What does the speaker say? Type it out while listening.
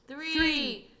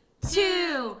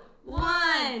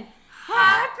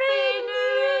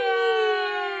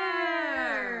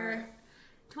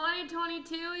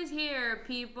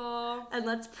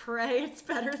let's pray it's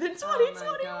better than 2021.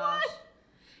 Oh my gosh.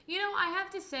 You know, I have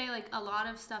to say, like, a lot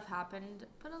of stuff happened,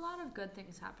 but a lot of good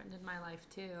things happened in my life,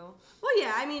 too. Well,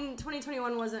 yeah, I mean,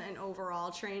 2021 wasn't an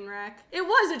overall train wreck. It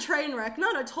was a train wreck,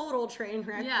 not a total train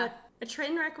wreck, but a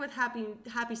train wreck with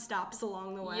happy stops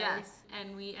along the way. Yes,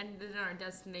 and we ended in our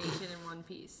destination in one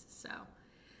piece, so.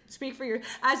 Speak for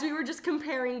as we were just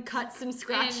comparing cuts and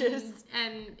scratches.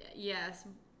 And yes,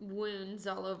 wounds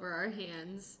all over our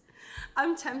hands.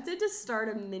 I'm tempted to start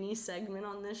a mini segment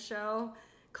on this show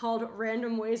called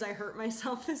Random Ways I Hurt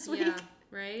Myself This Week. Yeah,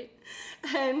 right?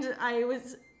 And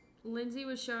Lindsay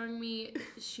was showing me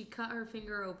she cut her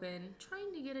finger open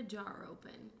trying to get a jar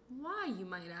open. Why, you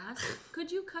might ask? Could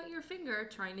you cut your finger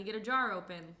trying to get a jar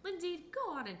open? Lindsay,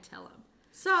 go on and tell him.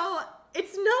 So,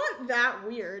 it's not that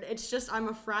weird. It's just I'm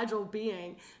a fragile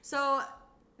being. So,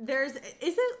 is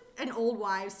it an old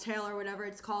wives' tale or whatever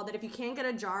it's called, that if you can't get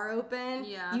a jar open,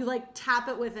 you like tap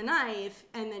it with a knife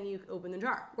and then you open the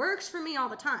jar. Works for me all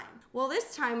the time. Well,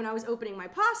 this time when I was opening my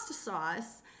pasta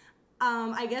sauce,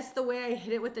 I guess the way I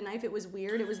hit it with the knife, it was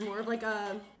weird. It was more of like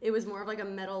a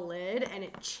metal lid, and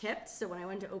it chipped. So when I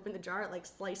went to open the jar, it like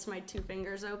sliced my 2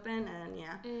 fingers open, and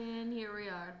yeah. And here we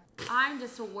are. I'm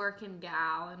just a working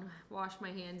gal and wash my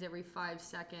hands every 5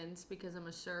 seconds because I'm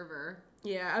a server.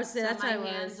 Yeah, I would say that's how I was.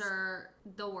 My hands are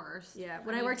the worst. Yeah,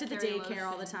 when I worked at the daycare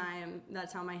all the time,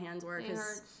 that's how my hands were. It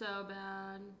hurt so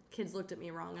bad. Kids looked at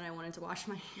me wrong, and I wanted to wash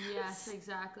my hands. Yes,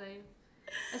 exactly.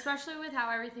 Especially with how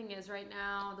everything is right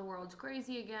now. The world's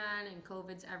crazy again, and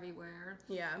COVID's everywhere.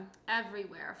 Yeah.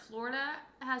 Everywhere. Florida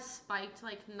has spiked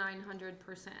like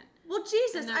 900%. Well,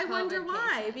 Jesus, I wonder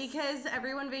why. Because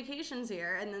everyone vacations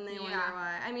here, and then they wonder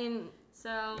why. I mean,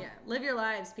 live your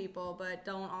lives, people, but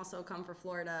don't also come for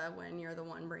Florida when you're the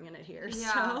one bringing it here.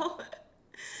 Yeah. So.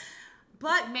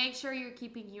 But make sure you're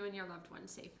keeping you and your loved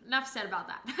ones safe. Enough said about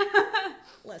that.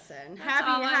 Listen,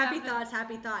 happy thoughts.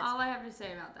 All I have to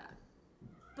say about that.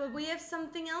 But we have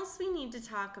something else we need to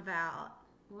talk about.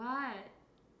 What?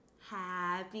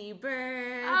 Happy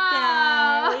birthday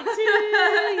to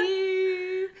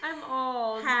you. I'm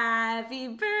old. Happy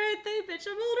birthday, bitch.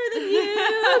 I'm older than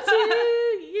you. To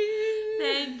you.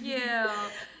 Thank you.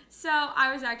 So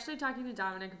I was actually talking to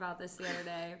Dominic about this the other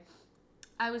day.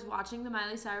 I was watching the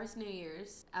Miley Cyrus New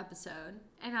Year's episode,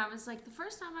 and I was like, the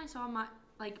first time I saw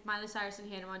Miley Cyrus and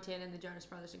Hannah Montana and the Jonas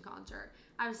Brothers in concert,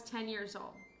 I was 10 years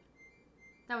old.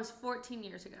 That was 14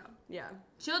 years ago. Yeah.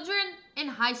 Children in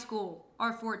high school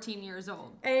are 14 years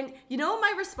old. And you know what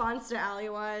my response to Allie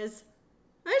was?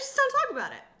 I just don't talk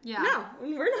about it. Yeah. No,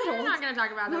 we're not old. We're not going to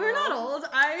talk about that. We're not old.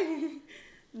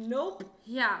 Nope.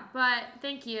 Yeah, but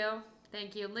thank you.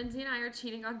 Thank you. Lindsay and I are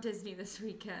cheating on Disney this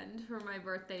weekend for my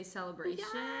birthday celebration.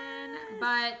 Yes.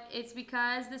 But it's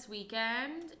because this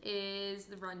weekend is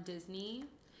the Run Disney.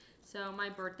 So my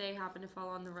birthday happened to fall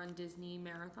on the Run Disney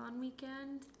Marathon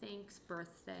weekend. Thanks,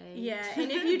 birthday. Yeah,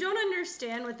 and if you don't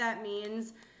understand what that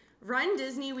means, Run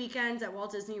Disney weekends at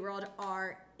Walt Disney World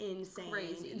are insane.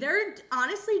 Crazy. They're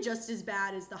honestly just as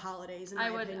bad as the holidays, in my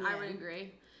opinion. I would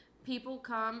agree. People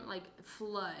come, like,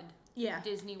 flood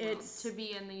Disney World to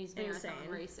be in these marathon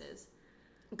races.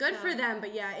 Good for them,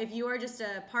 but yeah, if you are just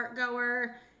a park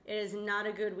goer, it is not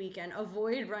a good weekend.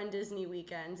 Avoid Run Disney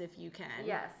weekends if you can.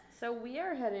 Yes. So we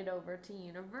are headed over to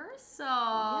Universal.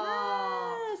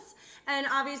 Yes. And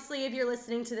obviously, if you're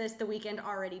listening to this, the weekend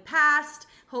already passed.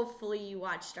 Hopefully you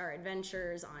watched our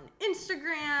adventures on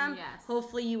Instagram. Yes.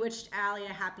 Hopefully you wished Allie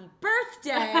a happy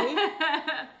birthday.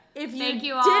 If you Thank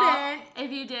you didn't, all.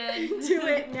 If you did, do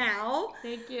it now.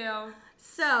 Thank you.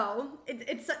 So,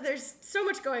 there's so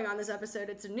much going on this episode.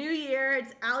 It's a new year.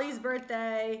 It's Allie's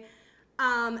birthday.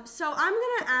 So I'm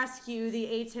going to ask you the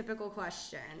atypical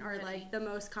question, or like the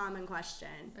most common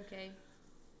question. Okay.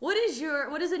 What is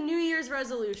a New Year's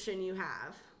resolution you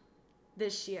have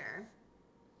this year?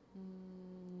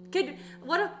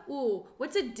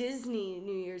 What's a Disney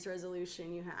New Year's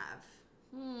resolution you have?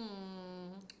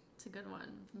 It's a good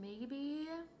one. Maybe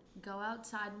go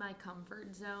outside my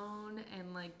comfort zone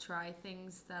and like try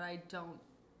things that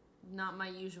not my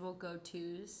usual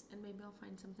go-tos, and maybe I'll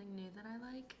find something new that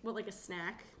I like. What, like a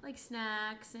snack? Like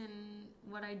snacks and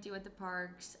what I do at the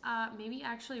parks. Maybe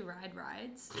actually ride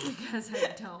rides, because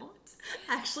I don't.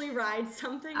 Actually ride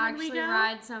something Actually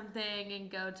ride something and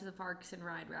go to the parks and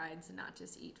ride rides and not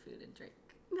just eat food and drink.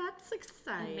 That's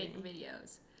exciting. And make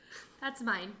videos. That's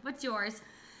mine. What's yours?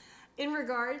 In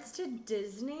regards to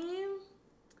Disney,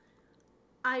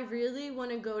 I really want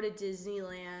to go to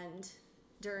Disneyland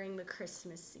during the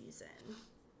Christmas season.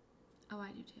 Oh, I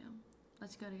do too.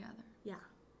 Let's go together. Yeah.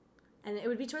 And it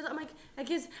would be towards, I'm like, I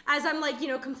guess, as I'm like,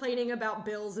 complaining about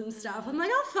bills and stuff, I'm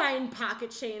like, I'll find pocket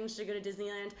change to go to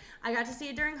Disneyland. I got to see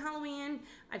it during Halloween.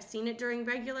 I've seen it during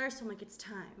regular, so I'm like, it's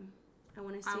time. I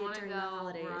want to see it during the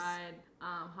holidays. I want to go ride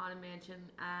Haunted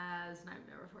Mansion as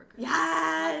Nightmare Before Christmas.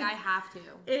 Yes! Like, I have to.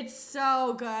 It's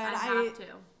so good. I have to.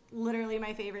 Literally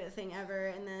my favorite thing ever.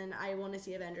 And then I want to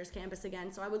see Avengers Campus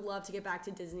again. So I would love to get back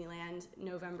to Disneyland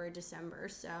November, December.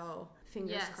 So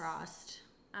fingers crossed.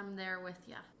 I'm there with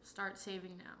you. Start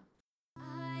saving now.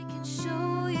 I can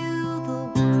show you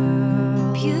the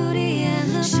world. Beauty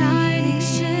and the shining,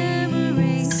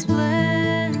 shimmering,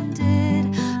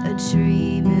 splendid. A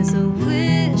dream is a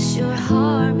wish your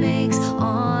heart makes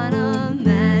on a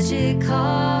magic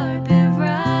carpet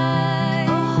ride.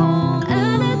 A home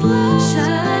and a glow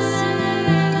shining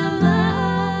in the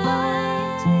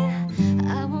light.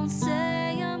 I won't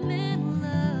say I'm in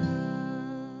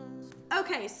love.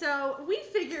 Okay, so we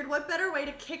figured what better way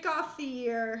to kick off the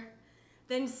year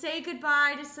than say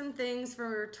goodbye to some things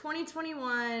for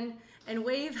 2021 and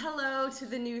wave hello to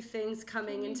the new things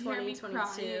coming in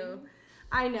 2022.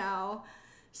 I know.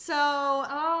 So,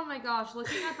 oh my gosh,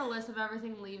 looking at the list of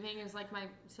everything leaving is like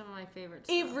some of my favorites.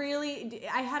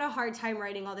 I had a hard time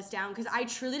writing all this down because I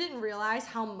truly didn't realize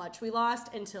how much we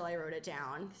lost until I wrote it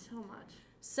down. So much.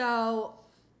 So,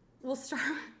 we'll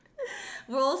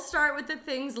start with the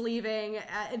things leaving.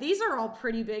 These are all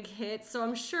pretty big hits, so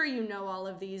I'm sure you know all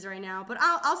of these right now, but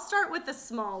I'll start with the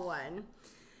small one.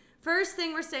 First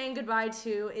thing we're saying goodbye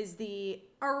to is the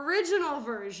original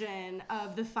version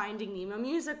of the Finding Nemo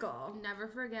musical. Never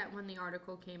forget when the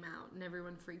article came out and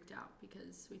everyone freaked out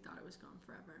because we thought it was gone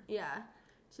forever. Yeah.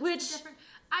 Which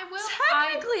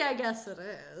technically I guess it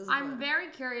is. I'm very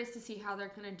curious to see how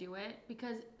they're going to do it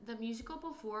because the musical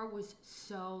before was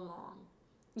so long.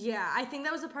 Yeah, I think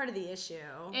that was a part of the issue.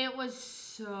 It was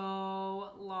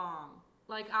so long.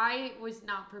 Like, I was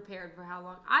not prepared for how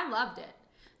long. I loved it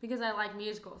because I like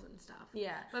musicals and stuff.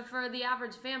 Yeah. But for the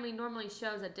average family, normally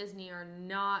shows at Disney are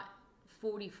not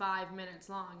 45 minutes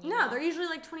long. No, they're usually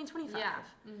like 20, 25. Yeah.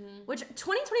 Which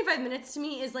 20, 25 minutes to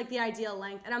me is like the ideal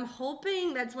length. And I'm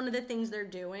hoping that's one of the things they're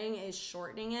doing is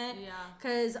shortening it. Yeah.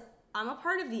 Because I'm a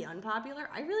part of the unpopular.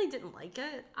 I really didn't like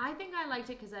it. I think I liked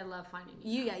it because I love Finding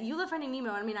Nemo. You love Finding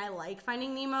Nemo. I mean, I like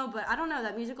Finding Nemo, but I don't know.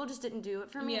 That musical just didn't do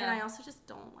it for me, and I also just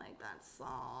don't like that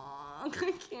song.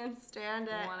 I can't stand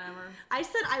it. Whatever. I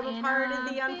said I'm a part of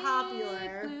the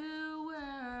unpopular. Big blue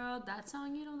world. That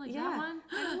song, you don't like that one?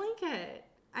 I don't like it.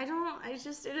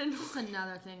 It's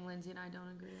another thing Lindsay and I don't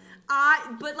agree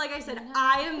on. But like I said,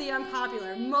 I am the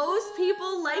unpopular. Most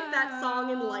people like that song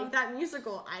and like that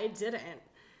musical. I didn't.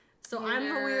 So Hater. I'm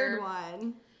the weird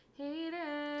one.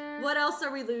 Hater. What else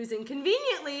are we losing?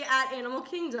 Conveniently at Animal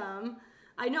Kingdom.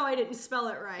 I know I didn't spell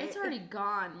it right. It's already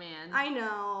gone, man. I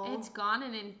know. It's gone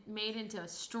and made into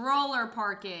stroller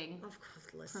parking. Of course,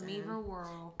 listen. Primeval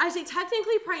Whirl. I say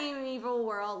technically Primeval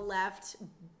Whirl left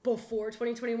before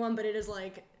 2021, but it is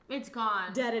like... It's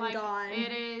gone. Dead and gone.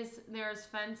 It is. There's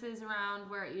fences around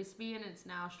where it used to be, and it's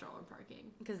now stroller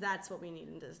parking. Because that's what we need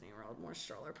in Disney World, more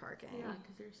stroller parking. Yeah,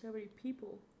 because there's so many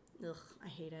people. Ugh, I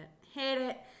hate it. Hate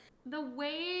it. The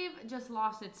Wave just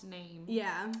lost its name.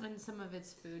 Yeah. And some of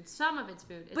its food.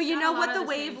 But you know what the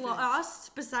Wave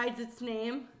lost besides its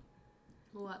name?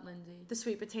 What, Lindsay? The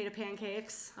sweet potato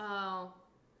pancakes. Oh.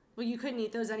 Well, you couldn't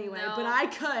eat those anyway, but I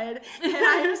could, and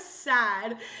I was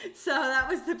sad. So that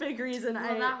was the big reason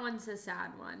that one's a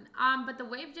sad one. But the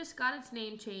Wave just got its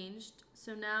name changed,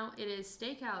 so now it is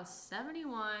Steakhouse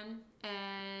 71,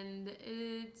 and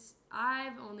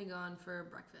I've only gone for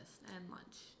breakfast and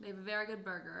lunch. They have a very good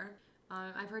burger.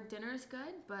 I've heard dinner is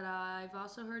good, but I've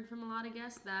also heard from a lot of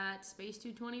guests that Space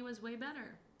 220 was way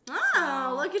better.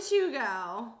 Oh, look at you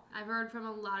go. I've heard from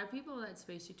a lot of people that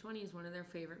Space 220 is one of their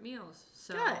favorite meals.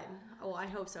 So. Good. Well, I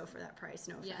hope so for that price.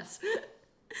 No offense. Yes.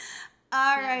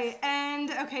 All right.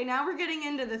 And, okay, now we're getting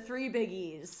into the three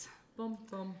biggies. Bum,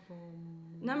 bum,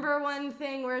 bum. Number one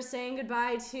thing we're saying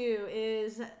goodbye to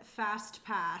is Fast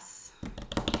Pass.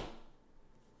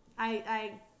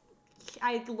 I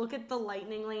look at the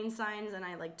lightning lane signs and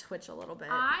I, twitch a little bit.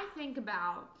 I think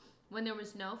about when there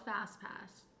was no Fast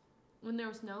Pass. When there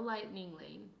was no lightning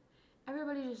lane,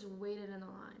 everybody just waited in the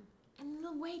line. And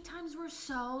the wait times were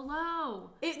so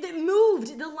low. It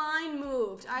moved. The line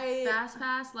moved. Fast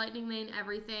Pass, lightning lane,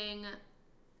 everything.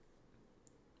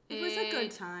 It was a good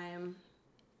time.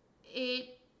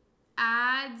 It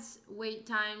adds wait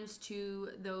times to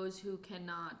those who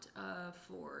cannot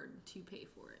afford to pay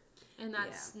for it. And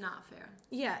that's not fair.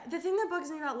 Yeah. The thing that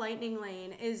bugs me about lightning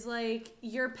lane is,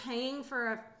 you're paying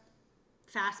for a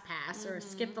Fast Pass or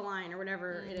skip the line or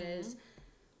whatever it is.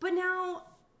 But now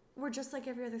we're just like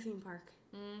every other theme park.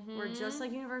 We're just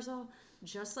like Universal,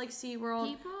 just like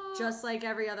SeaWorld, just like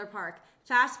every other park.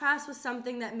 FastPass was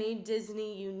something that made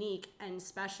Disney unique and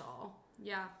special.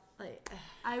 Yeah. Like,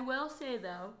 I will say,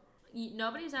 though,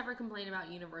 nobody's ever complained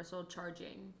about Universal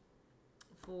charging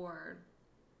for...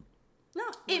 No,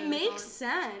 it makes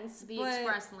sense. The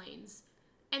express lanes.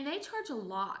 And they charge a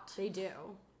lot. They do.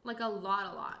 Like a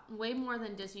lot. Way more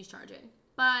than Disney's charging.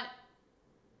 But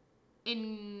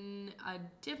in a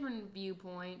different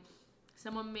viewpoint,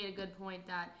 someone made a good point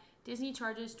that Disney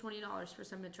charges $20 for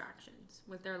some attractions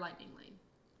with their Lightning Lane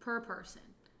per person.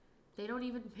 They don't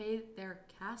even pay their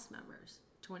cast members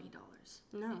 $20.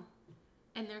 No.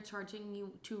 And they're charging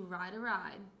you to ride a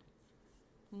ride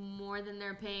more than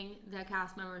they're paying the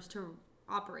cast members to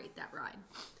operate that ride.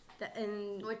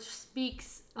 Which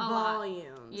speaks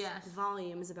volumes. Yes.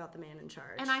 Volume is about the man in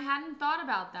charge. And I hadn't thought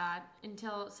about that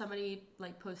until somebody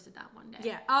posted that one day.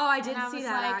 Yeah. Oh, I did see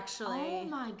that actually. Oh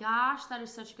my gosh, that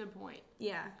is such a good point.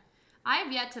 Yeah. I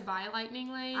have yet to buy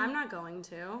Lightning Lane. I'm not going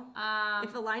to.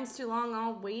 If the line's too long,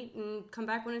 I'll wait and come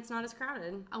back when it's not as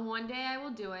crowded. One day I will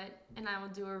do it, and I will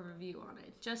do a review on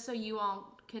it, just so you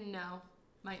all can know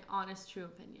my honest, true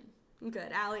opinion.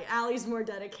 Good. Allie's more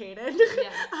dedicated.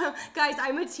 Yeah. Guys,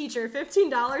 I'm a teacher.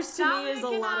 $15 to me is a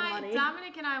lot of money.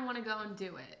 Dominic and I want to go and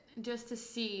do it, just to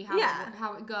see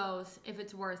how it goes, if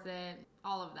it's worth it,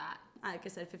 all of that. Like I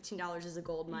said, $15 is a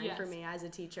gold mine for me as a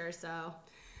teacher, so...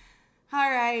 All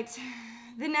right,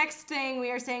 the next thing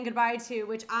we are saying goodbye to,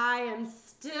 which I am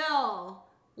still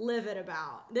livid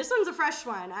about. This one's a fresh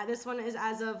one. This one is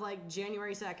as of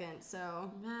January 2nd, so.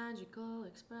 Magical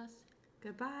Express.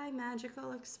 Goodbye,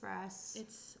 Magical Express.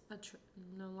 It's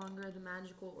no longer the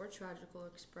Magical or Tragical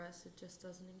Express. It just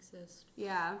doesn't exist.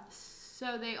 Yeah.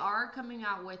 So they are coming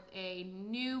out with a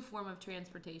new form of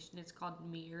transportation. It's called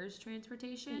Mears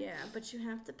Transportation. Yeah, but you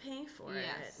have to pay for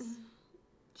it.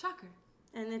 Shocker.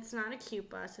 And it's not a cute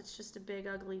bus. It's just a big,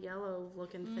 ugly,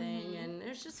 yellow-looking thing. And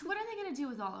it's just... What are they going to do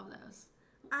with all of those?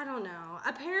 I don't know.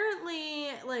 Apparently,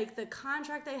 the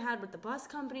contract they had with the bus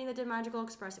company that did Magical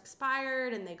Express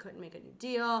expired, and they couldn't make a new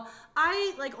deal.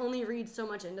 I, only read so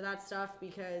much into that stuff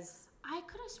because... I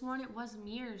could have sworn it was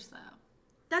Mears, though.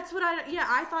 That's what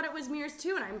I thought it was Mears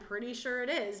too, and I'm pretty sure it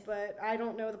is, but I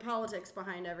don't know the politics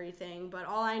behind everything. But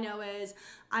all I know is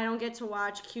I don't get to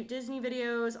watch cute Disney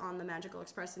videos on the Magical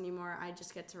Express anymore. I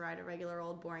just get to ride a regular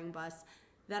old boring bus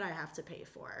that I have to pay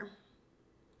for.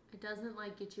 It doesn't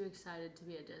get you excited to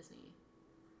be at Disney.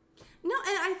 No,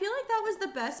 and I feel like that was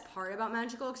the best part about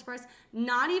Magical Express.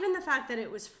 Not even the fact that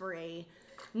it was free.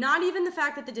 Not even the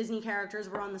fact that the Disney characters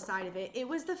were on the side of it. It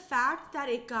was the fact that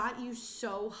it got you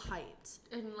so hyped.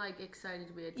 And, excited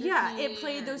to be at Disney. Yeah, it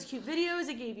played those cute videos.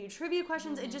 It gave you trivia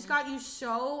questions. It just got you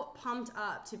so pumped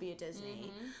up to be at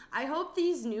Disney. I hope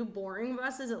these new boring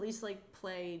buses at least,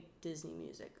 play Disney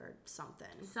music or something.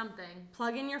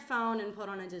 Plug in your phone and put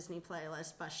on a Disney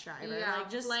playlist, bus driver. Yeah,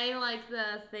 just play,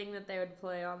 the thing that they would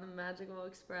play on the Magical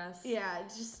Express. Yeah,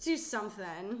 just do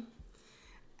something.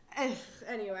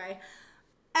 Anyway...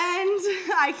 And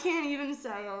I can't even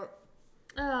say it.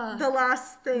 The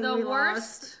last thing the we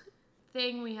worst lost.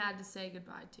 Thing we had to say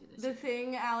goodbye to this year.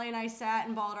 Thing Allie and I sat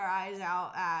and bawled our eyes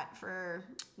out at for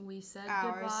We said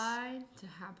hours. Goodbye to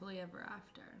Happily Ever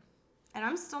After. And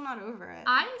I'm still not over it.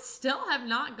 I still have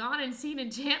not gone and seen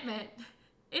Enchantment.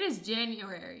 It is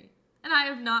January. And I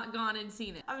have not gone and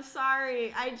seen it. I'm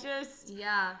sorry. I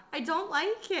don't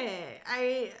like it.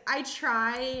 I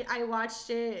tried. I watched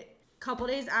it couple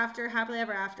days after Happily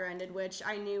Ever After ended, which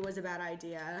I knew was a bad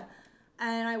idea.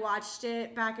 And I watched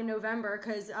it back in November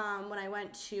because when I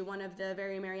went to one of the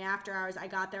Very Merry After Hours, I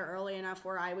got there early enough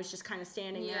where I was just kind of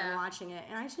standing there and watching it.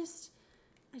 And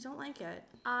I don't like it.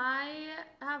 I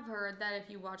have heard that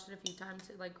if you watch it a few times,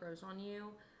 it grows on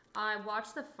you. I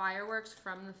watched the fireworks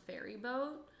from the ferry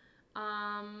boat.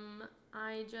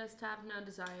 I just have no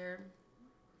desire.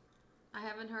 I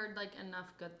haven't heard enough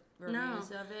good reviews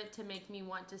of it to make me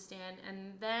want to stand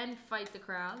and then fight the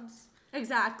crowds.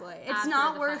 Exactly. It's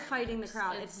not worth fighting the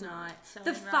crowd. It's not. So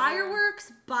the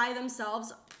fireworks by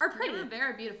themselves are pretty. They're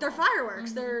very beautiful. They're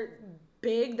fireworks. They're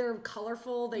big. They're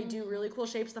colorful. They do really cool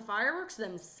shapes. The fireworks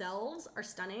themselves are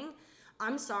stunning.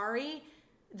 I'm sorry.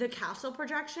 The castle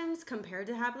projections compared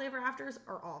to Happily Ever Afters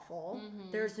are awful.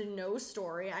 There's no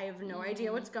story. I have no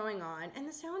idea what's going on. And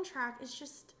the soundtrack is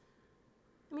just...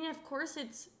 I mean, of course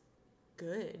it's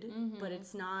good, but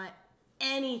it's not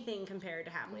anything compared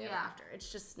to Happily Ever After.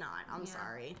 It's just not. I'm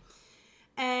sorry.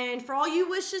 And for all you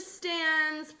Wishes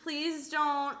stans, please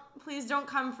don't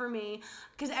come for me.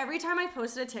 Because every time I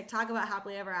posted a TikTok about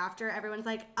Happily Ever After, everyone's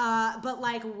like, but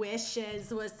like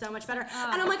Wishes was so much better.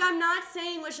 And I'm like, I'm not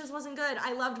saying Wishes wasn't good.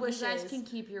 I loved Wishes. You guys can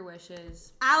keep your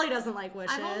wishes. Allie doesn't like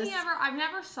Wishes. I've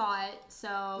never saw it,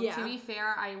 so yeah. To be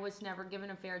fair, I was never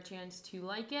given a fair chance to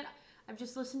like it. I've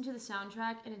just listened to the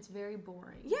soundtrack, and it's very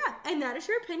boring. Yeah, and that is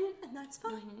your opinion, and that's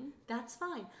fine. Mm-hmm. That's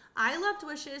fine. I loved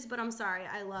Wishes, but I'm sorry,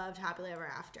 I loved Happily Ever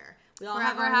After. We all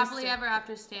have our Happily Ever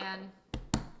After stan.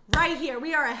 Right here,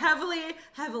 we are a heavily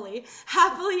Happily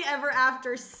Ever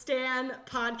After stan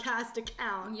podcast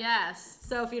account. Yes.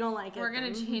 So if you don't like it, we're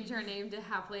gonna change our name to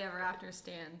Happily Ever After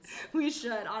stans. We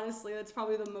should, honestly. That's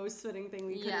probably the most fitting thing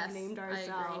we could have named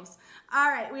ourselves. All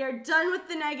right, we are done with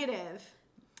the negative.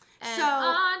 And so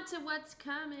on to what's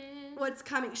coming. What's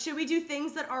coming? Should we do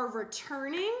things that are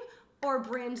returning or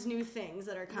brand new things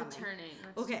that are coming? Returning.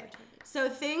 Okay. So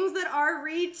things that are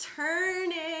returning.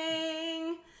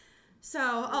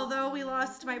 So although we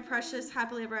lost my precious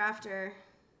Happily Ever After,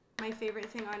 my favorite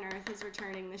thing on earth is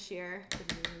returning this year.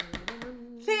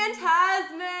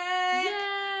 Fantasmic!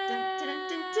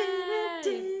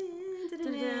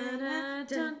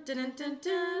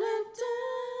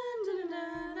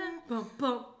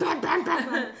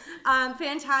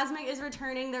 Fantasmic is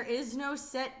returning. There is no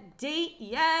set date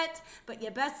yet, but you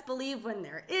best believe when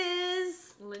there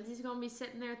is. Lindsay's gonna be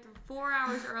sitting there 4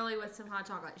 hours early with some hot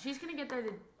chocolate. She's gonna get there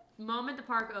the moment the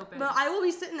park opens. But I will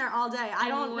be sitting there all day. I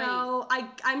don't know.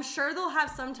 I'm sure they'll have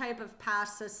some type of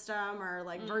pass system or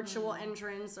like virtual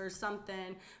entrance or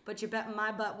something. But you bet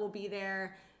my butt will be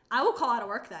there. I will call out of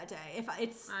work that day.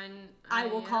 I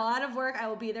will call out of work. I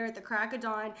will be there at the crack of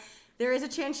dawn. There is a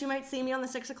chance you might see me on the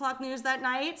 6 o'clock news that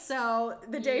night. So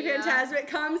the day Fantasmic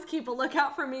comes, keep a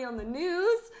lookout for me on the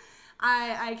news.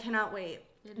 I cannot wait.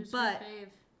 It is my fave.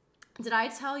 Did I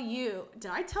tell you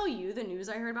the news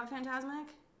I heard about Fantasmic?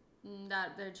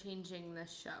 That they're changing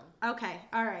this show. Okay.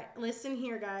 All right. Listen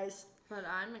here, guys. But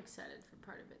I'm excited for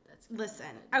part of it.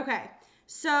 Listen. Okay.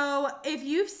 So if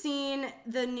you've seen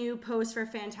the new post for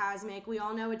Fantasmic, we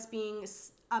all know it's being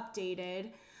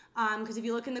updated. Because if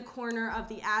you look in the corner of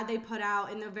the ad they put out,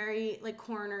 in the very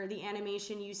corner, the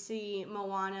animation, you see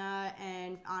Moana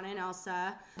and Anna and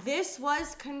Elsa. This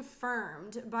was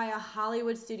confirmed by a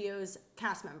Hollywood Studios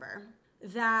cast member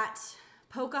that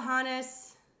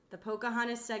the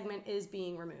Pocahontas segment is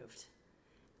being removed.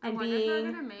 And I wonder if they're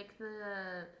gonna make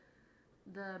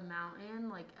the mountain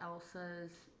like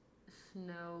Elsa's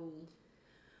snow.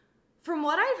 From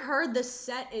what I've heard, the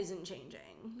set isn't changing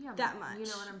that much. You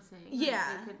know what I'm saying?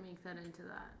 Yeah. They could make that into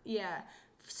that. Yeah.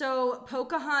 So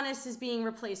Pocahontas is being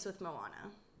replaced with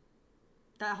Moana.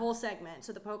 That whole segment.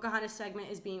 So the Pocahontas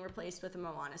segment is being replaced with the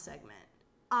Moana segment.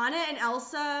 Anna and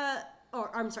Elsa,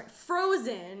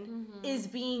 Frozen is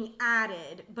being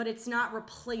added, but it's not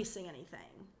replacing anything.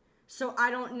 So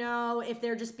I don't know if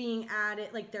they're just being added,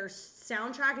 like their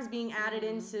soundtrack is being added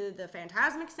into the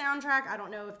Fantasmic soundtrack. I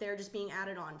don't know if they're just being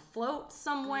added on floats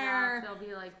somewhere. Yeah, there'll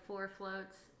be like 4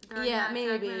 floats. Yeah,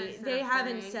 maybe. They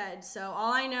haven't said. So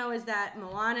all I know is that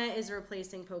Moana is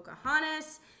replacing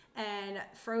Pocahontas and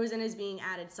Frozen is being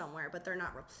added somewhere, but they're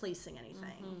not replacing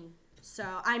anything. So,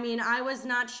 I mean, I was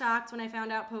not shocked when I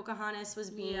found out Pocahontas was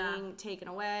being taken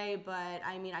away, but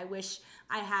I mean, I wish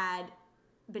I had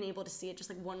been able to see it just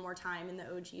like one more time in the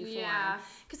OG form. Yeah.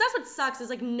 Because that's what sucks is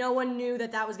like no one knew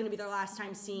that was going to be their last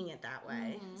time seeing it that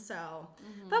way. So,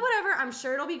 but whatever. I'm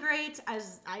sure it'll be great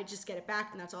as I just get it back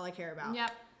and that's all I care about.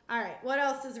 Yep. All right. What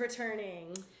else is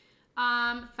returning?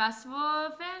 Festival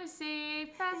of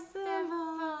Fantasy.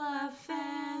 Festival of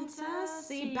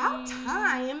Fantasy. About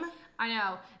time. I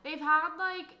know. They've had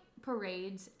like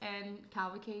parades and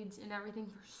cavalcades and everything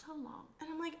for so long. And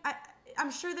I'm like, I'm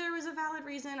sure there was a valid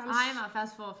reason. I'm a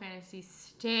Festival of Fantasy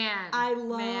stan. I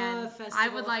love Festival of Fantasy. I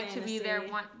would like to be there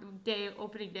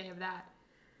opening day of that.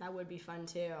 That would be fun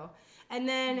too. And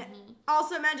then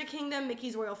also Magic Kingdom,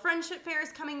 Mickey's Royal Friendship Fair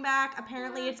is coming back.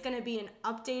 Apparently it's going to be an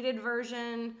updated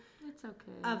version. It's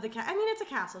okay. Of the I mean, it's a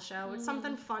castle show. It's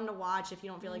something fun to watch if you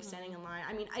don't feel like standing in line.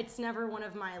 I mean, it's never one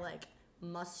of my like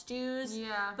must-dos.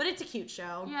 Yeah. But it's a cute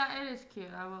show. Yeah, it is cute.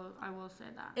 I will say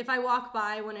that. If I walk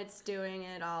by when it's doing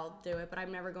it, I'll do it, but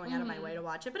I'm never going out of my way to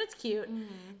watch it, but it's cute.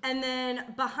 And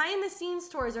then behind-the-scenes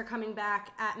tours are coming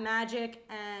back at Magic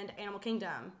and Animal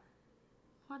Kingdom.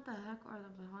 What the heck are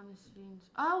the behind-the-scenes?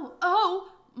 Oh,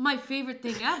 my favorite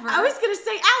thing ever. I was going to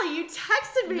say, Allie, you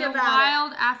texted me about it. The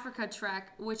Wild Africa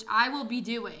Trek, which I will be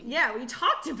doing. Yeah, we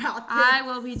talked about this. I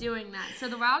will be doing that. So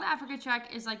the Wild Africa Trek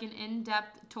is like an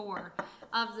in-depth tour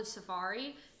of the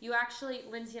safari. You actually,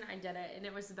 Lindsay and I did it, and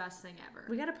it was the best thing ever.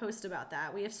 We got to post about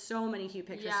that. We have so many cute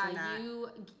pictures from that.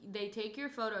 They take your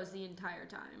photos the entire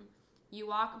time. You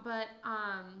walk, but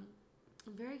I'm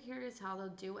very curious how they'll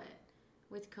do it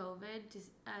with COVID.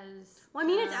 Well, I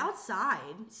mean, it's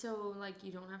outside. So, like,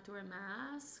 you don't have to wear a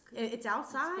mask. It's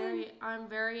outside. I'm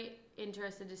very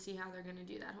interested to see how they're going to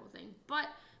do that whole thing. But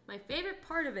my favorite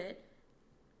part of it,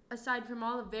 aside from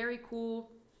all the very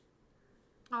cool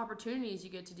opportunities you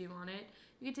get to do on it,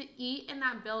 you get to eat in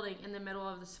that building in the middle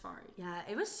of the safari. Yeah,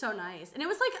 it was so nice. And it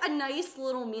was like a nice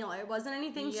little meal. It wasn't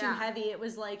anything too heavy. It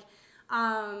was like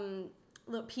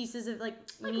little pieces of like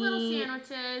meat. Little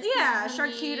sandwiches. Yeah,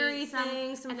 charcuterie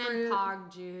things, some and fruit. then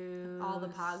pog juice. All the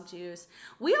pog juice.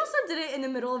 We also did it in the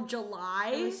middle of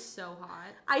July. It was so hot.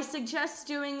 I suggest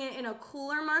doing it in a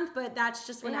cooler month, but that's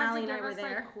just when Allie and I were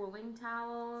there. Like cooling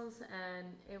towels, and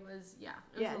it was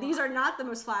these are not the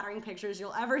most flattering pictures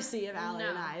you'll ever see of Allie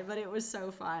and I, but it was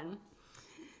so fun.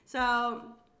 So,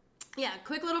 yeah,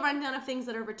 quick little rundown of things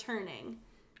that are returning.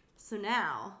 So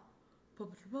now,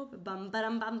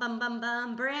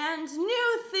 brand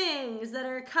new things that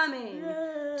are coming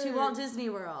to Walt Disney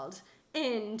World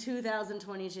in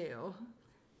 2022.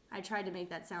 I tried to make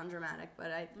that sound dramatic,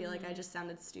 but I feel like I just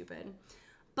sounded stupid.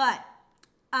 But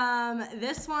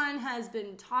this one has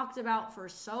been talked about for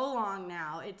so long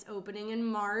now. It's opening in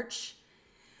March.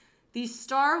 The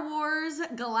Star Wars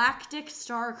Galactic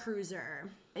Star Cruiser.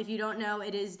 If you don't know,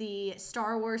 it is the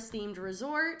Star Wars themed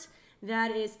resort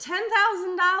that is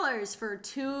 $10,000 for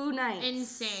 2 nights.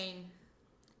 Insane.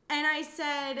 And I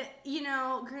said, you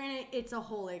know, granted, it's a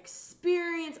whole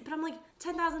experience, but I'm like,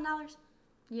 $10,000?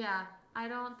 Yeah, I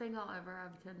don't think I'll ever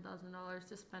have $10,000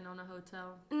 to spend on a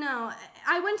hotel. No,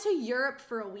 I went to Europe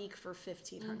for a week for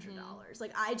 $1,500.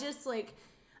 Like, I just, like,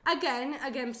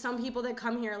 again, some people that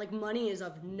come here, like, money is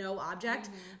of no object.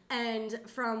 And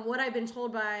from what I've been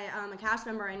told by a cast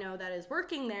member I know that is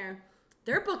working there,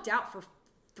 they're booked out for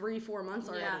 3-4 months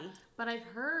already. Yeah, but I've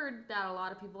heard that a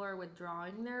lot of people are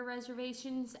withdrawing their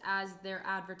reservations as their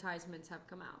advertisements have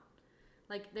come out.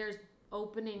 Like, there's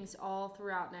openings all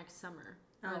throughout next summer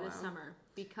or this summer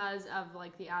because of,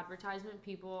 like, the advertisement.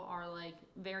 People are, like,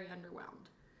 very underwhelmed.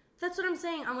 That's what I'm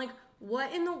saying. I'm like,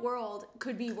 what in the world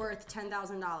could be worth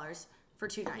 $10,000 for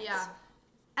 2 nights? Yeah.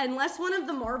 Unless one of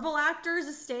the Marvel actors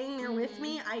is staying there with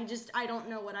me, I don't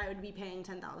know what I would be paying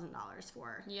 $10,000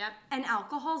 for. Yep. And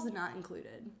alcohol's not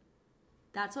included.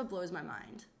 That's what blows my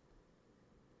mind.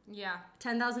 Yeah.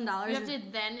 $10,000. You have to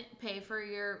then pay for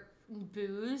your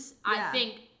booze. Yeah. I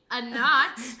think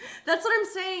not. That's what I'm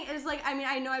saying. Is like, I mean,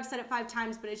 I know I've said it 5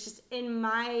 times, but it's just in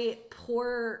my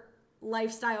poor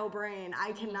lifestyle brain,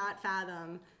 I cannot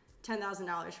fathom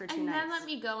 $10,000 for 2 nights. And then let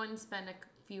me go and spend a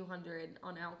few hundred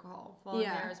on alcohol while I'm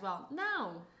there as well.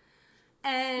 No.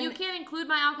 And you can't include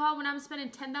my alcohol when I'm spending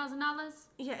 $10,000?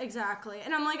 Yeah, exactly.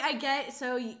 And I'm like, I get,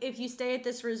 so if you stay at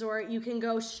this resort, you can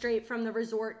go straight from the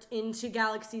resort into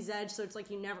Galaxy's Edge, so it's like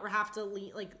you never have to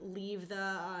leave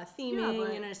the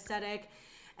theming and aesthetic.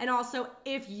 And also,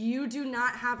 if you do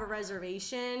not have a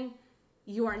reservation,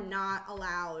 you are not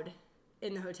allowed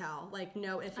in the hotel. Like,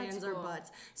 no ifs, ands, or buts.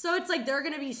 So it's like they're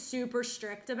going to be super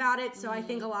strict about it. So I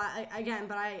think a lot, again,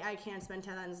 but I can't spend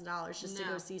 $10,000 just to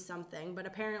go see something. But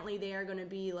apparently they are going to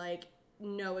be like,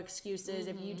 no excuses.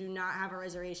 If you do not have a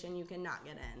reservation, you cannot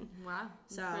get in. Wow.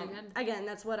 So again,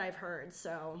 that's what I've heard.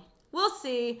 So we'll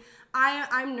see.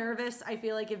 I'm nervous. I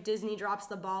feel like if Disney drops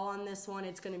the ball on this one,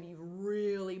 it's going to be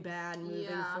really bad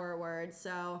moving forward.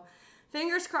 So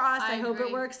fingers crossed. I hope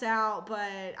it works out,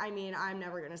 but I mean, I'm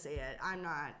never gonna see it. I'm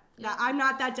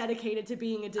not that dedicated to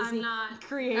being a Disney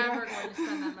creator. I'm never going to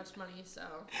spend that much money. So,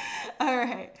 all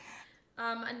right.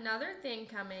 Another thing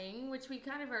coming, which we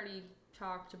kind of already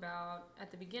talked about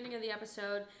at the beginning of the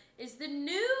episode, is the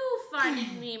new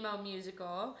Finding Nemo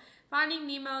musical, Finding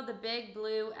Nemo: The Big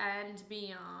Blue and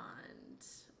Beyond.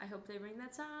 I hope they bring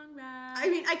that song back. I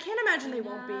mean, I can't imagine they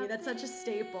won't be. That's such a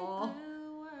staple.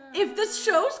 If the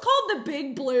show's called The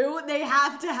Big Blue, they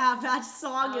have to have that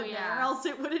song in there, or else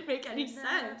it wouldn't make any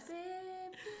sense.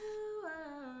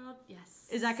 Yes.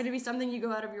 Is that going to be something you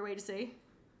go out of your way to see?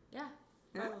 Yeah.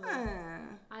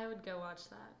 I would go watch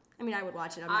that. I mean, I would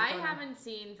watch it. I haven't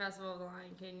seen Festival of the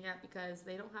Lion King yet because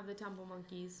they don't have the Tumble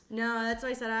Monkeys. No, that's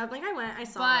what I said. I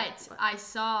saw it. But I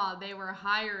saw they were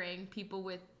hiring people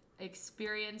with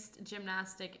experienced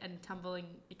gymnastic and tumbling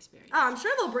experience. Oh, I'm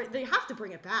sure they have to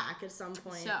bring it back at some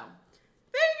point. So,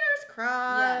 fingers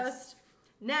crossed. Yes.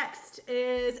 Next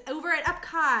is over at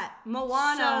Epcot,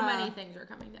 Moana. So many things are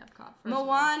coming to Epcot.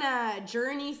 Moana,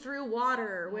 Journey Through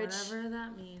Water, which... whatever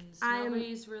that means.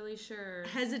 Nobody's really sure.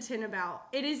 Hesitant about.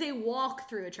 It is a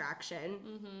walk-through attraction.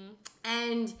 Mm-hmm.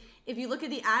 And if you look at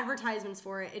the advertisements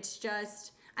for it, it's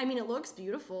just... I mean, it looks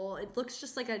beautiful. It looks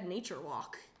just like a nature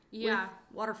walk. Yeah. With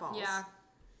waterfalls. Yeah.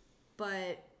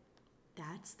 But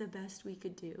that's the best we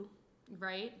could do.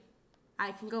 Right?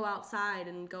 I can go outside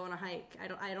and go on a hike.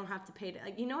 I don't have to pay to,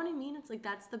 like, you know what I mean? It's like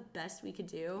that's the best we could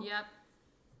do. Yep.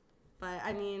 But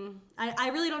I mean, I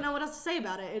really don't know what else to say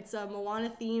about it. It's a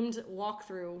Moana themed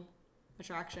walkthrough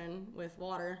attraction with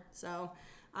water. So,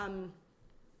 I'm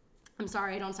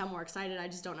sorry I don't sound more excited. I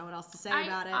just don't know what else to say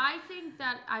about it. I think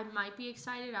that I might be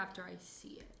excited after I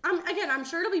see it. I'm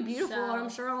sure it'll be beautiful and I'm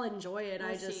sure I'll enjoy it.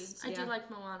 We'll see. I do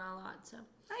like Moana a lot, so.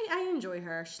 I enjoy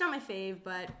her. She's not my fave,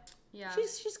 but yeah,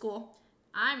 she's cool.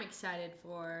 I'm excited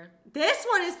for. This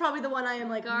one is probably the one I am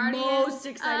like Guardians most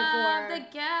excited for. The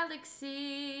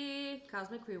Galaxy.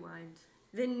 Cosmic Rewind.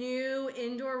 The new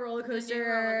indoor roller coaster. The new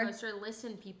roller coaster.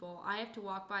 Listen, people, I have to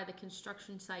walk by the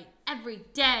construction site every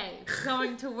day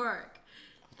going to work.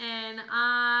 And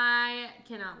I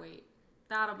cannot wait.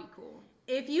 That'll be cool.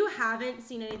 If you haven't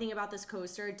seen anything about this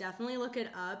coaster, definitely look it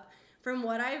up. From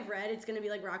what I've read, it's going to be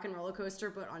like Rock and Roller Coaster,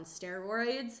 but on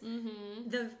steroids. Mm-hmm.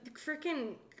 The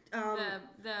freaking...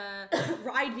 the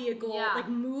ride vehicle like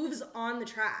moves on the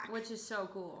track, which is so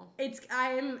cool.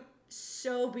 I'm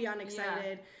so beyond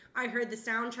excited. I heard the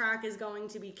soundtrack is going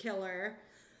to be killer.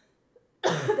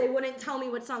 They wouldn't tell me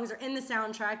what songs are in the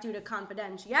soundtrack due to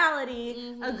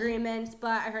confidentiality agreements,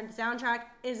 but I heard the soundtrack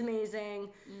is amazing.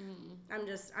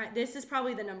 This is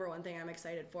probably the number one thing I'm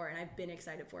excited for, and I've been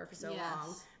excited for so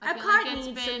long. Epcot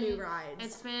needs some new rides.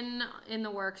 It's been in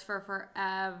the works for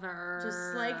forever.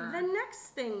 Just like the next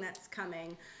thing that's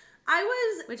coming.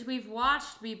 Which we've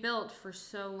watched be built for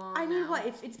so long. I mean, what?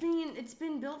 If it's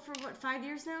been built for 5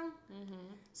 years now?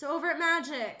 Mm-hmm. So over at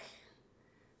Magic,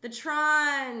 the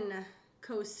Tron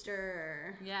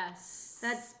coaster. Yes.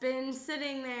 That's been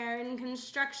sitting there in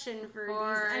construction for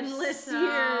these endless so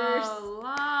years.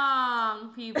 long,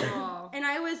 people. And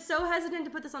I was so hesitant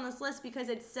to put this on this list because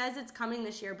it says it's coming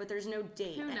this year, but there's no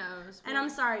date. Who knows? And I'm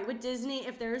sorry, with Disney,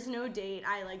 if there's no date,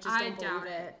 I just don't believe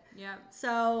it. Yep.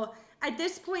 So at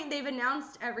this point, they've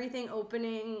announced everything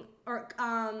opening, or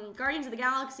Guardians of the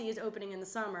Galaxy is opening in the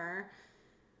summer.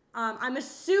 I'm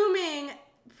assuming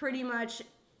pretty much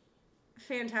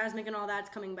Fantasmic and all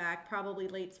that's coming back probably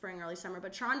late spring, early summer,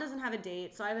 but Tron doesn't have a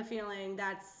date, so I have a feeling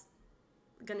that's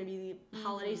going to be the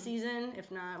holiday season. If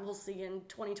not, we'll see in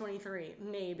 2023,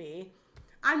 maybe.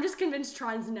 I'm just convinced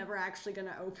Tron's never actually going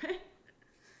to open.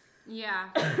 Yeah.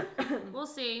 We'll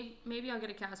see. Maybe I'll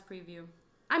get a cast preview.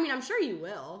 I mean, I'm sure you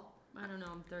will. I don't know.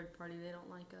 I'm third party. They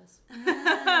don't like us.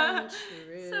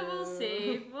 True. So we'll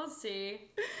see. We'll see.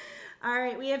 All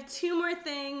right, we have 2 more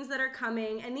things that are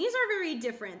coming, and these are very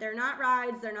different. They're not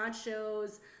rides, they're not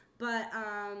shows, but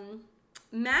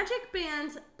Magic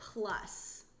Band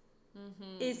Plus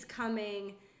is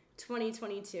coming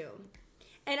 2022.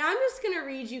 And I'm just going to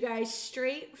read you guys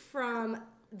straight from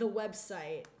the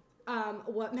website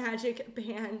what Magic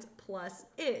Band Plus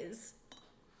is.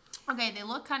 Okay, they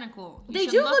look kind of cool. They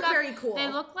do look very cool. They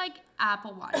look like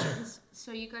Apple Watches,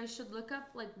 so you guys should look up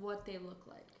like what they look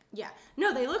like. Yeah,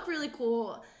 no, they look really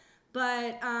cool,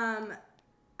 but I'm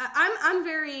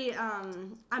very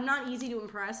I'm not easy to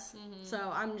impress,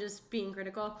 so I'm just being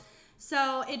critical.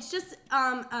 So it's just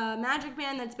a Magic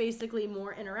Band that's basically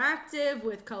more interactive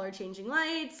with color changing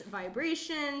lights,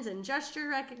 vibrations, and gesture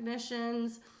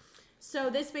recognitions.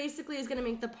 So this basically is going to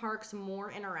make the parks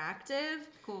more interactive.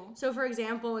 Cool. So for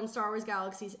example, in Star Wars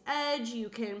Galaxy's Edge, you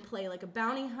can play like a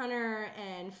bounty hunter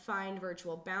and find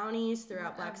virtual bounties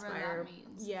throughout Black Spire. That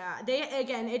means. Yeah.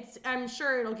 I'm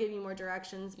sure it'll give you more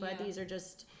directions, but these are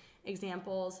just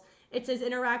examples. It says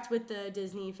interact with the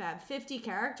Disney Fab 50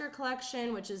 character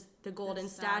collection, which is the golden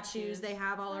statues they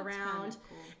have all around.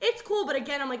 Cool. It's cool, but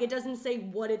again, I'm like, it doesn't say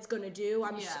what it's gonna do.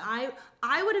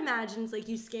 I would imagine it's like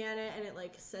you scan it and it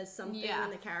like says something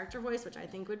in the character voice, which I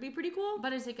think would be pretty cool.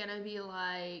 But is it gonna be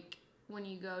like when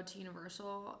you go to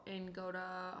Universal and go to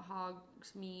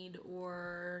Hogsmeade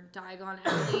or Diagon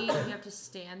Alley, you have to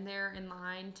stand there in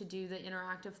line to do the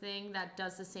interactive thing that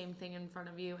does the same thing in front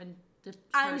of you, and the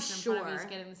person in front of you is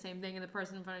getting the same thing, and the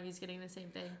person in front of you is getting the same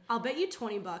thing. I'll bet you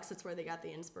 $20 that's where they got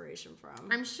the inspiration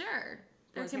from. I'm sure.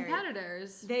 They're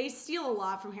competitors. They steal a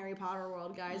lot from Harry Potter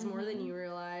World, guys, more than you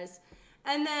realize.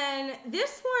 And then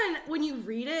this one, when you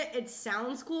read it, it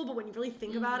sounds cool, but when you really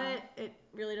think about it, it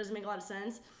really doesn't make a lot of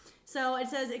sense. So it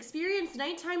says, experience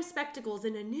nighttime spectacles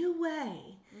in a new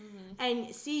way.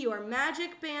 and see your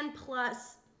Magic Band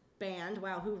Plus band.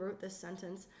 Wow, who wrote this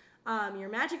sentence? Your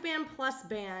Magic Band Plus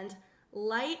band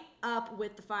light up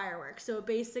with the fireworks. So it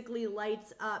basically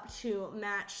lights up to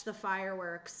match the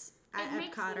fireworks at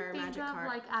Epcot or Magic Kart.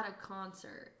 Like at a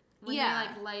concert. When they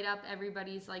like light up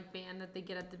everybody's like band that they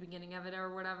get at the beginning of it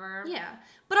or whatever. Yeah.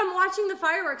 But I'm watching the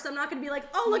fireworks. I'm not going to be like,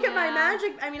 oh, look at my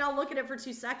magic. I mean, I'll look at it for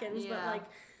 2 seconds. But like,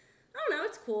 I don't know.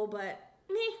 It's cool. But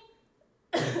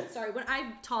me. Sorry. When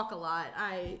I talk a lot,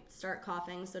 I start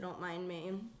coughing. So don't mind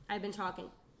me. I've been talking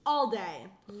all day.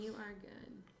 You are good.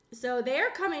 So they are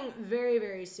coming very,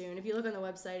 very soon. If you look on the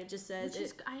website, it just says...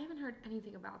 I haven't heard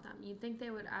anything about them. You'd think they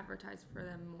would advertise for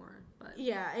them more, but...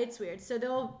 Yeah, it's weird. So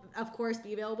they'll, of course,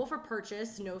 be available for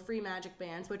purchase. No free Magic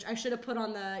Bands, which I should have put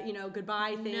on the,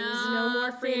 goodbye things. No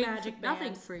more free Magic Bands.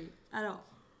 Nothing free at all.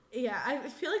 Yeah, I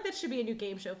feel like that should be a new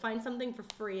game show. Find something for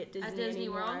free at Disney At Disney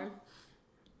anymore.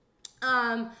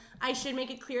 World? I should make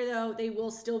it clear, though, they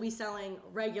will still be selling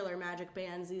regular Magic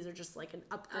Bands. These are just like an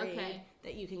upgrade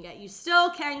that you can get. You still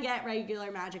can get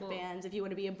regular Magic Bands if you want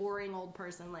to be a boring old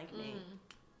person like me.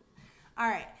 All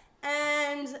right.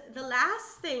 And the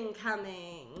last thing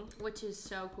coming. Which is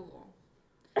so cool.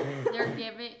 They're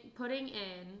putting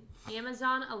in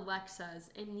Amazon Alexas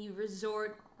in the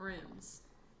resort rooms.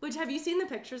 Which, have you seen the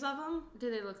pictures of them? Do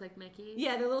they look like Mickey?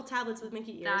 Yeah, they're little tablets with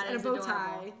Mickey ears and a bow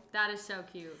tie. That is so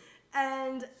cute.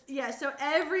 And yeah, so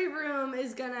every room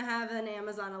is gonna have an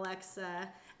Amazon Alexa.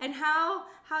 And how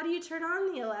do you turn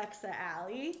on the Alexa,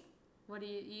 Allie? What do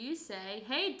you say?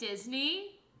 Hey,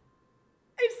 Disney.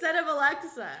 Instead of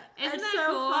Alexa. Isn't it's that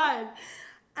so cool?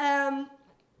 fun.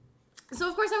 So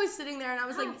of course I was sitting there and I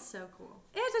was like, that's so cool.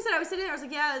 As I said, I was sitting there, I was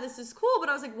like, yeah, this is cool, but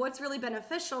I was like, what's really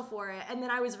beneficial for it? And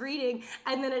then I was reading,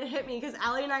 and then it hit me, because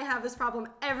Allie and I have this problem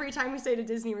every time we stay at a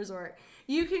Disney resort.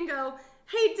 You can go,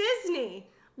 hey, Disney,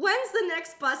 when's the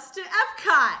next bus to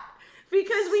Epcot?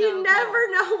 Because we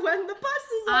never know when the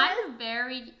buses are. I'm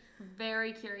very,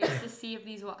 very curious to see if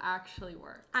these will actually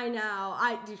work. I know.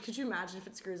 Dude, could you imagine if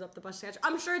it screws up the bus schedule?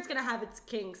 I'm sure it's going to have its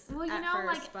kinks. Well,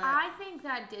 I think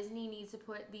that Disney needs to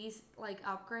put these like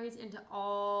upgrades into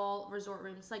all resort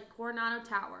rooms, like Coronado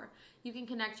Tower. You can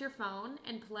connect your phone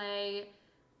and play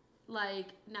like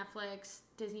Netflix,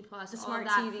 Disney Plus, all of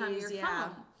that TVs, from your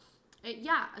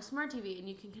phone. A smart TV, and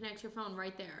you can connect your phone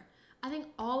right there. I think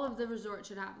all of the resorts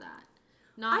should have that.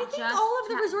 I think all of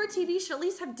the resort TVs should at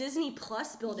least have Disney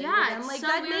Plus built into them. Like, so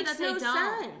that makes no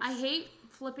sense. I hate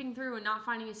flipping through and not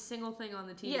finding a single thing on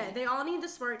the TV. Yeah, they all need the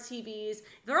smart TVs.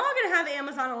 They're all going to have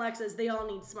Amazon Alexas. They all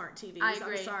need smart TVs. I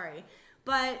agree. I'm sorry.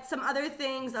 But some other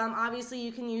things, obviously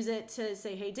you can use it to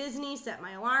say, hey, Disney, set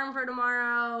my alarm for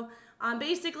tomorrow.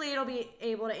 Basically, it'll be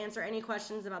able to answer any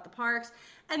questions about the parks.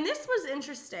 And this was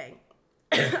interesting.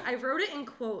 I wrote it in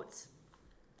quotes.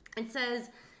 It says...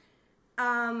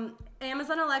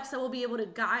 Amazon Alexa will be able to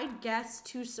guide guests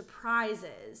to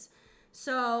surprises.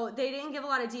 So they didn't give a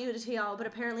lot of detail, but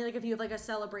apparently, like, if you have like a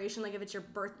celebration, like if it's your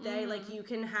birthday, like you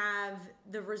can have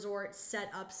the resort set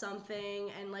up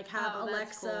something and like have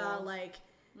Alexa cool. like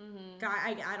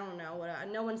I don't know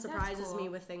no one surprises me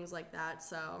with things like that,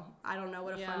 so I don't know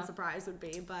what a fun surprise would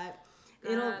be, but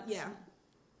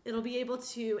it'll be able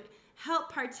to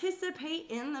help participate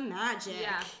in the magic.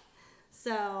 Yeah.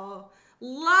 So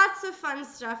lots of fun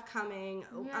stuff coming.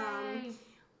 Yay.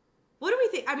 What do we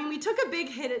think? I mean, we took a big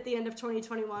hit at the end of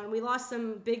 2021. We lost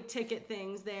some big ticket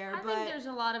things there. I think there's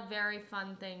a lot of very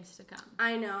fun things to come.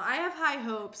 I know. I have high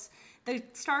hopes. The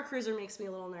Star Cruiser makes me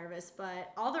a little nervous,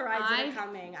 but all the rides that are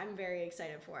coming, I'm very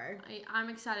excited for. I'm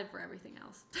excited for everything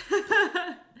else.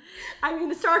 I mean,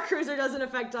 the Star Cruiser doesn't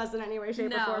affect us in any way,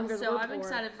 shape, or form. So I'm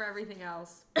excited for everything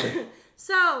else.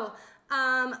 So...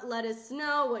 let us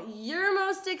know what you're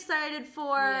most excited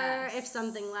for. Yes. If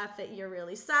something left that you're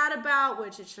really sad about,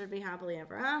 which it should be happily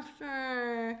ever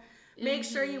after. Make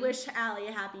sure you wish Allie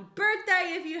a happy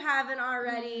birthday if you haven't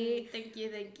already. Thank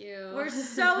you. We're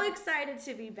so excited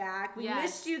to be back. We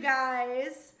missed you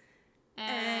guys.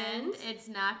 And it's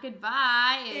not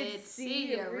goodbye. It's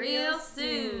see you real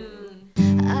soon.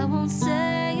 I won't say